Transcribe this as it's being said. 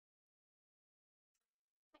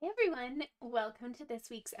Hey everyone, welcome to this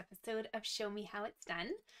week's episode of Show Me How It's Done.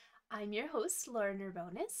 I'm your host, Laura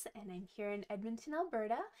Nerbonis, and I'm here in Edmonton,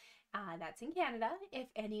 Alberta. That's in Canada. If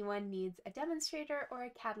anyone needs a demonstrator or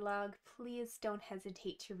a catalog, please don't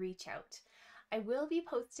hesitate to reach out. I will be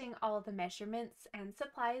posting all the measurements and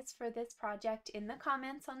supplies for this project in the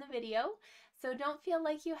comments on the video, so don't feel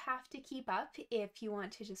like you have to keep up. If you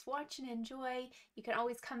want to just watch and enjoy, you can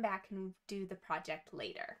always come back and do the project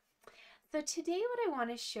later. So today what I want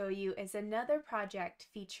to show you is another project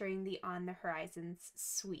featuring the On the Horizons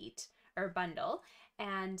suite or bundle,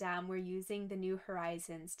 and we're using the new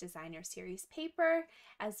Horizons Designer Series paper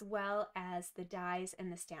as well as the dies and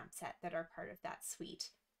the stamp set that are part of that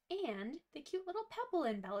suite and the cute little Pebble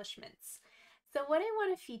embellishments. So what I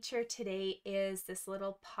want to feature today is this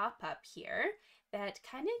little pop-up here that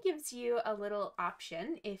kind of gives you a little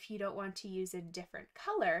option. If you don't want to use a different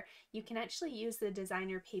color, you can actually use the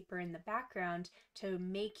designer paper in the background to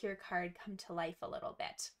make your card come to life a little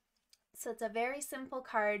bit. So it's a very simple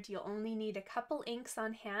card. You'll only need a couple inks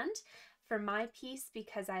on hand. For my piece,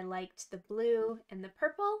 because I liked the blue and the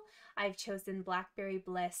purple, I've chosen Blackberry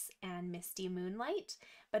Bliss and Misty Moonlight.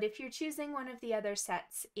 But if you're choosing one of the other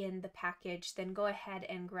sets in the package, then go ahead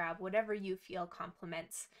and grab whatever you feel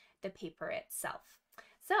complements the paper itself.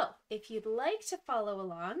 So if you'd like to follow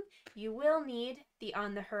along, you will need the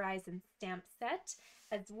On the Horizon stamp set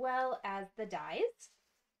as well as the dies.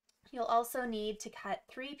 You'll also need to cut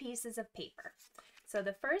 3 pieces of paper. So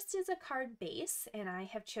the first is a card base, and I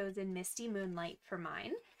have chosen Misty Moonlight for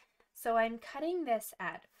mine. So I'm cutting this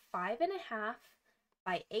at 5.5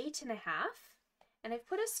 by 8.5, and I've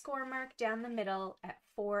put a score mark down the middle at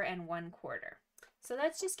 4 1/4. So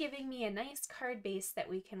that's just giving me a nice card base that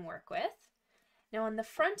we can work with. Now on the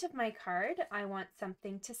front of my card, I want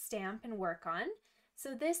something to stamp and work on.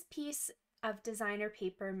 So this piece of designer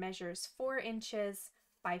paper measures 4 inches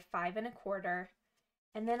by 5 1/4.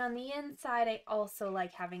 And then on the inside, I also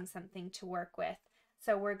like having something to work with.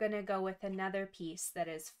 So we're going to go with another piece that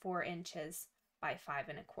is 4 inches by 5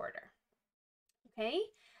 1/4. Okay,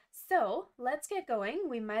 so let's get going.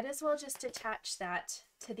 We might as well just attach that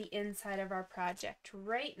to the inside of our project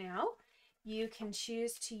right now. You can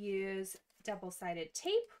choose to use double-sided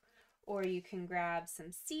tape, or you can grab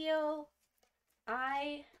some seal.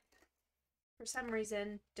 I, for some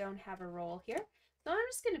reason, don't have a roll here. So I'm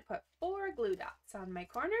just going to put 4 glue dots on my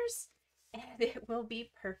corners, and it will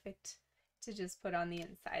be perfect to just put on the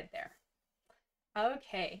inside there.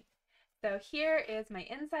 Okay, so here is my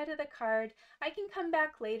inside of the card. I can come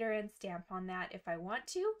back later and stamp on that if I want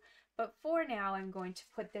to, but for now I'm going to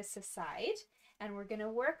put this aside, and we're going to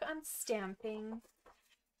work on stamping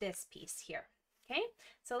this piece here. Okay,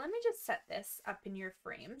 so let me just set this up in your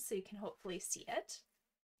frame so you can hopefully see it.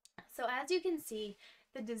 So as you can see,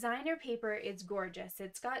 the designer paper is gorgeous.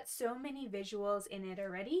 It's got so many visuals in it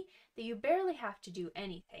already that you barely have to do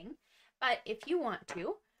anything. But if you want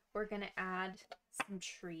to, we're going to add some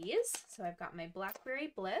trees. So I've got my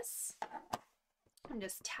Blackberry Bliss. I'm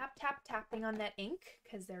just tapping on that ink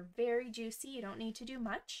because they're very juicy. You don't need to do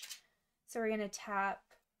much. So we're going to tap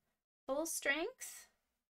full strength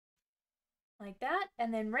like that.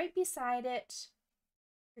 And then right beside it,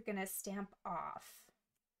 you're going to stamp off.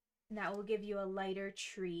 And that will give you a lighter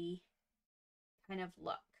tree kind of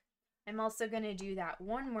look. I'm also going to do that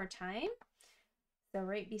one more time. So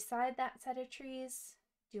right beside that set of trees,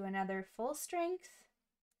 do another full strength.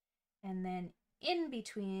 And then in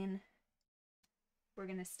between, we're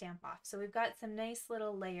going to stamp off. So we've got some nice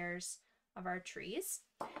little layers of our trees.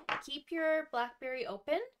 Keep your Blackberry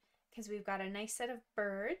open because we've got a nice set of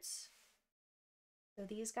birds. So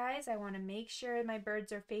these guys, I want to make sure my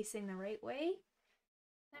birds are facing the right way.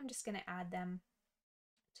 I'm just going to add them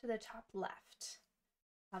to the top left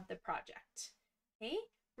of the project. Okay,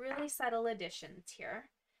 really subtle additions here.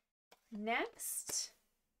 Next,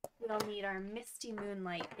 we'll need our Misty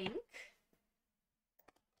Moonlight Ink.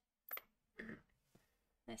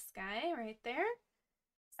 This guy right there.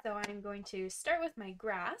 So I'm going to start with my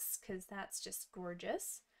grass because that's just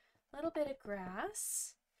gorgeous. A little bit of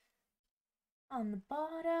grass on the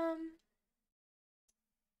bottom.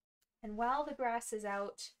 And while the grass is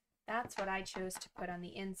out, that's what I chose to put on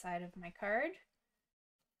the inside of my card.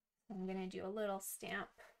 I'm going to do a little stamp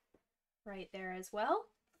right there as well.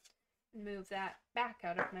 Move that back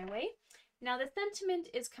out of my way. Now the sentiment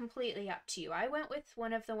is completely up to you. I went with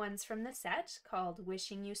one of the ones from the set called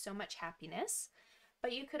Wishing You So Much Happiness,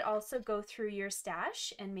 but you could also go through your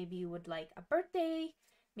stash and maybe you would like a birthday,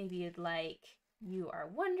 maybe you'd like You Are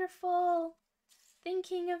Wonderful,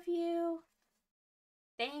 Thinking of You,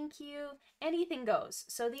 Thank You, anything goes.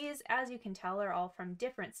 So these, as you can tell, are all from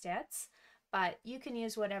different sets, but you can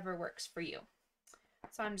use whatever works for you.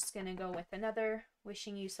 So I'm just gonna go with another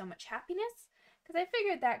wishing you so much happiness, because I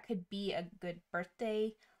figured that could be a good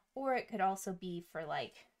birthday, or it could also be for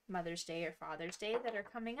like Mother's Day or Father's Day that are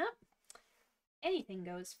coming up. Anything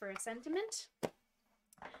goes for a sentiment.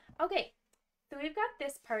 Okay, so we've got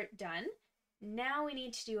this part done. Now we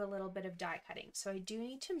need to do a little bit of die cutting. So I do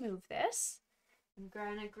need to move this. I'm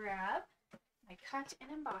gonna grab my cut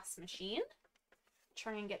and emboss machine.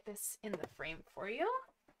 Try and get this in the frame for you.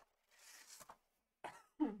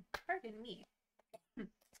 Pardon me.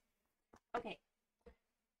 Okay.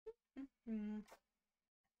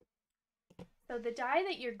 So the die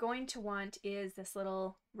that you're going to want is this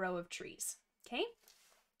little row of trees, okay?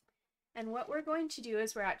 And what we're going to do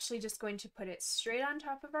is we're actually just going to put it straight on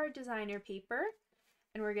top of our designer paper,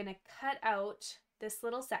 and we're going to cut out this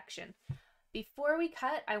little section. Before we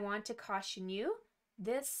cut, I want to caution you,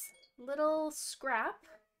 this little scrap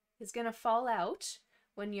is going to fall out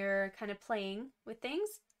when you're kind of playing with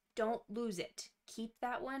things. Don't lose it. Keep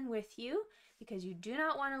that one with you because you do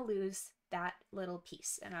not want to lose that little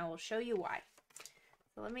piece, and I will show you why.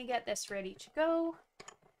 So let me get this ready to go.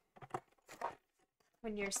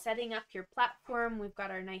 When you're setting up your platform, we've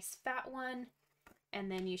got our nice fat one,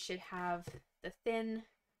 and then you should have the thin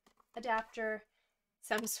adapter,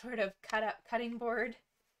 some sort of cutting board.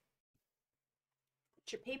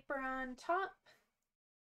 Put your paper on top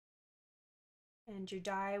and your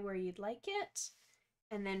die where you'd like it,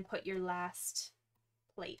 and then put your last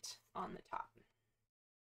plate on the top.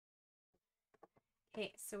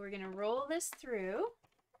 Okay, so we're going to roll this through.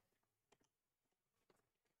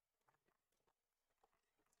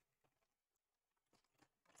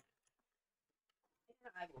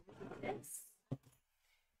 I will move this.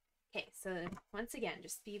 Okay, so once again,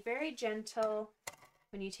 just be very gentle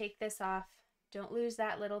when you take this off. Don't lose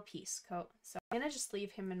that little piece. So I'm going to just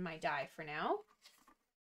leave him in my die for now.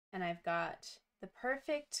 And I've got the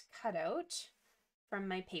perfect cutout from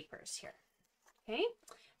my papers here. Okay,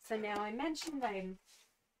 so now I mentioned I'm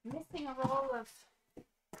missing a roll of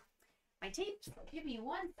my tape. So give me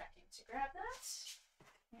 1 second to grab that.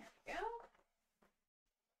 There we go.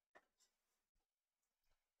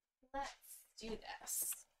 Let's do this.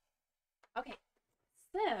 Okay,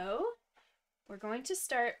 so we're going to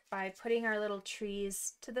start by putting our little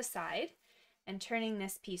trees to the side and turning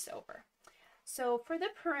this piece over. So for the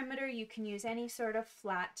perimeter, you can use any sort of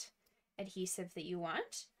flat adhesive that you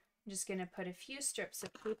want. I'm just going to put a few strips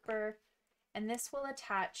of paper, and this will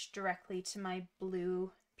attach directly to my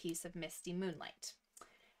blue piece of Misty Moonlight.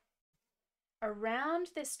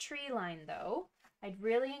 Around this tree line though, I'd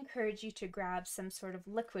really encourage you to grab some sort of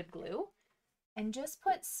liquid glue and just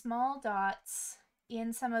put small dots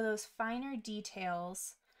in some of those finer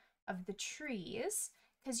details of the trees,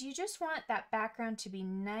 because you just want that background to be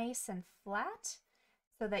nice and flat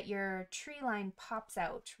so that your tree line pops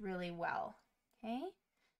out really well. Okay,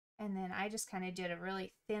 and then I just kind of did a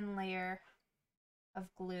really thin layer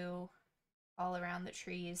of glue all around the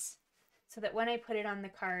trees so that when I put it on the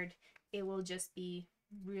card, it will just be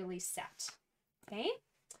really set. Okay,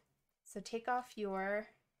 so take off your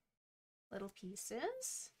little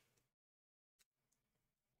pieces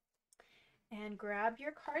and grab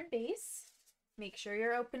your card base. Make sure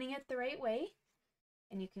you're opening it the right way,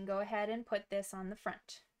 and you can go ahead and put this on the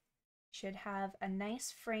front. Should have a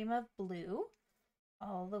nice frame of blue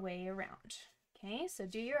all the way around. Okay, so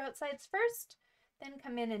do your outsides first, then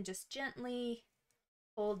come in and just gently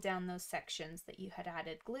hold down those sections that you had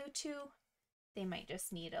added glue to. They might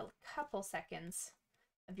just need a couple seconds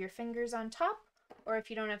of your fingers on top, or if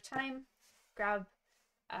you don't have time, grab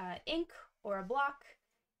ink or a block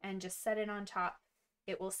and just set it on top.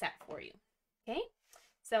 It will set for you. Okay,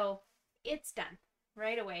 so it's done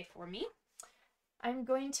right away for me. I'm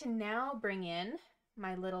going to now bring in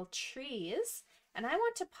my little trees, and I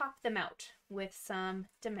want to pop them out with some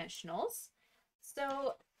dimensionals.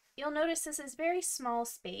 So you'll notice this is very small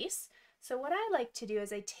space. So what I like to do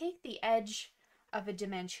is I take the edge of a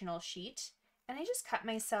dimensional sheet and I just cut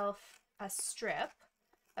myself a strip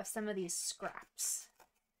of some of these scraps.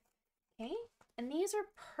 Okay, and these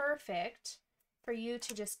are perfect for you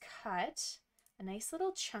to just cut a nice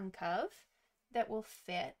little chunk of that will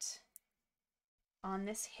fit on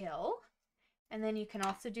this hill. And then you can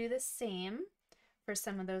also do the same for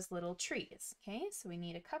some of those little trees. Okay, so we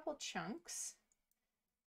need a couple chunks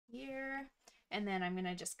here, and then I'm going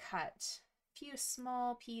to just cut a few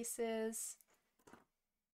small pieces,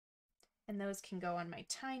 and those can go on my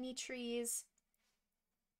tiny trees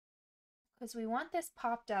because we want this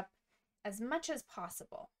popped up as much as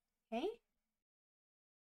possible. Okay,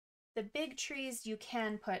 the big trees you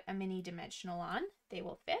can put a mini dimensional on, they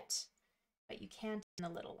will fit, but you can't in the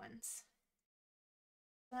little ones.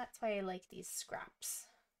 So that's why I like these scraps.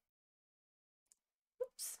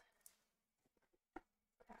 Oops.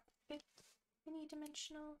 Grab big mini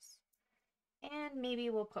dimensionals. And maybe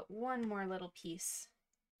we'll put one more little piece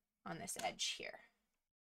on this edge here.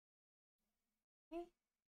 Okay.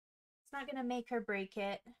 It's not going to make or break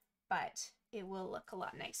it, but it will look a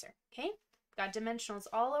lot nicer. Okay. Got dimensionals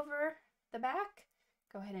all over the back.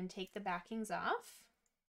 Go ahead and take the backings off.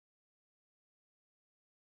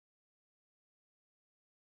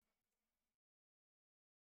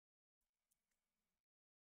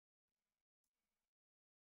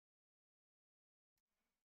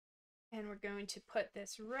 And we're going to put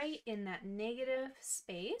this right in that negative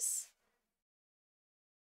space.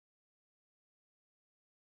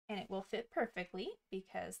 And it will fit perfectly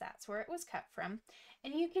because that's where it was cut from.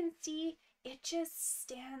 And you can see it just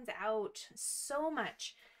stands out so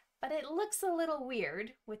much, but it looks a little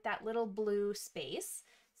weird with that little blue space.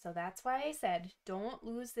 So that's why I said, don't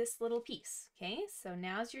lose this little piece. Okay, so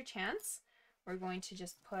now's your chance. We're going to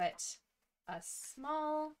just put a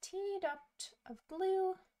small teeny dot of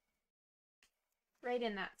glue right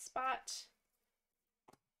in that spot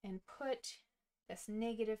and put this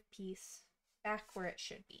negative piece back where it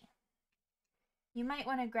should be. You might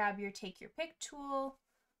want to grab your take your pick tool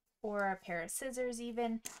or a pair of scissors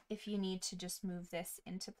even if you need to just move this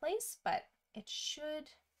into place, but it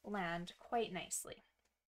should land quite nicely.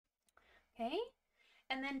 Okay,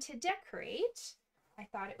 and then to decorate, I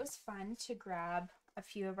thought it was fun to grab a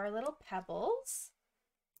few of our little pebbles.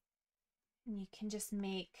 And you can just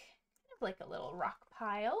make kind of like a little rock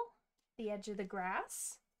pile, the edge of the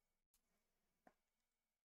grass.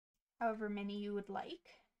 However many you would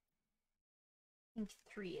like. I think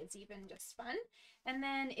 3 is even just fun. And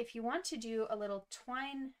then if you want to do a little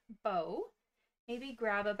twine bow, maybe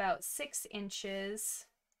grab about 6 inches,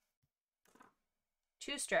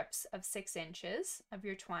 2 strips of 6 inches of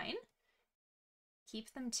your twine,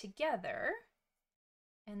 keep them together,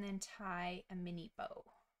 and then tie a mini bow.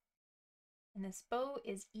 And this bow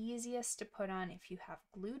is easiest to put on if you have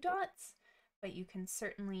glue dots, but you can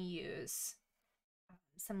certainly use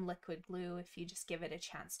some liquid glue if you just give it a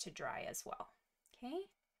chance to dry as well. Okay,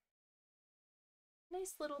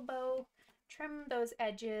 nice little bow. Trim those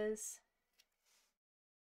edges.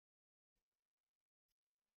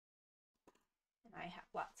 And I have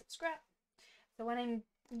lots of scrap. So when I'm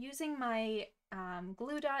using my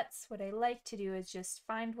glue dots, what I like to do is just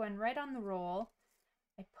find one right on the roll.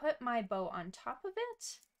 I put my bow on top of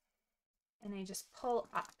it and I just pull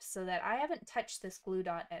up so that I haven't touched this glue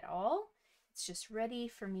dot at all. It's just ready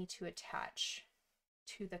for me to attach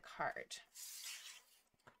to the card.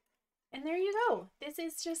 And there you go. This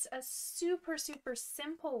is just a super, super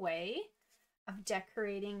simple way of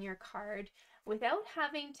decorating your card without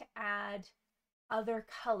having to add other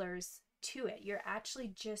colors to it. You're actually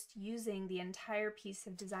just using the entire piece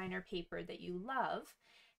of designer paper that you love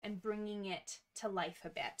and bringing it to life a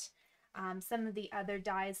bit. Some of the other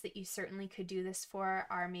dies that you certainly could do this for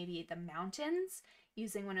are maybe the mountains,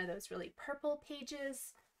 using one of those really purple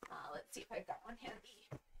pages. Let's see if I've got one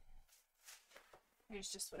handy. Here's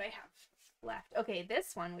just what I have left. Okay,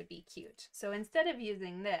 this one would be cute. So instead of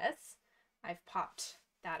using this, I've popped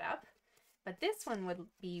that up. But this one would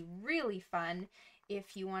be really fun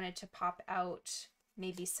if you wanted to pop out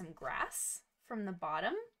maybe some grass from the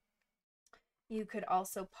bottom. You could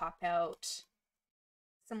also pop out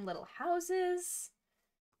some little houses.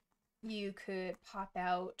 You could pop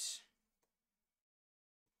out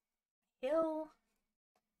a hill,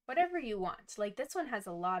 whatever you want. Like this one has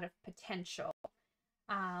a lot of potential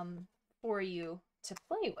for you to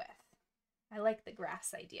play with. I like the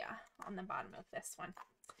grass idea on the bottom of this one.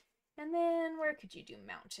 And then where could you do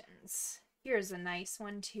mountains? Here's a nice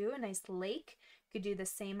one too, a nice lake. You could do the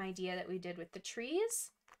same idea that we did with the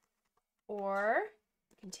trees. Or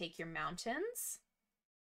you can take your mountains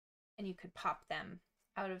and you could pop them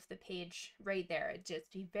out of the page right there. It'd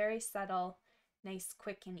just be very subtle, nice,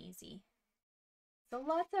 quick, and easy. So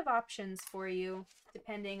lots of options for you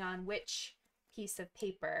depending on which piece of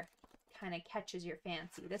paper kind of catches your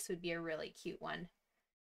fancy. This would be a really cute one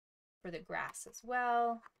for the grass as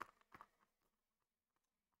well.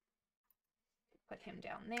 Put him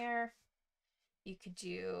down there. You could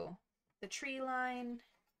do the tree line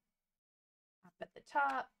up at the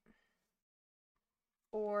top,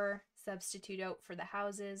 or substitute out for the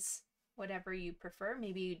houses, whatever you prefer.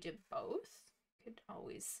 Maybe you do both. Could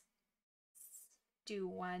always do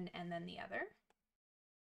one and then the other.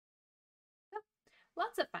 So,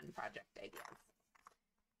 lots of fun project ideas.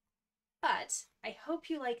 But I hope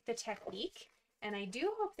you like the technique. and I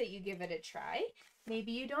do hope that you give it a try.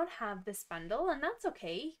 Maybe you don't have this bundle, and that's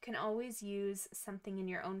okay. You can always use something in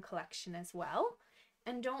your own collection as well.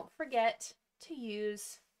 And don't forget to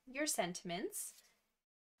use your sentiments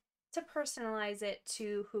to personalize it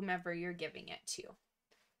to whomever you're giving it to.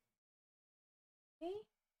 Okay?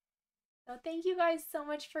 So thank you guys so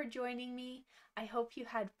much for joining me. I hope you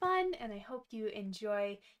had fun, and I hope you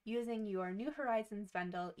enjoy using your New Horizons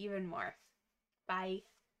bundle even more. Bye.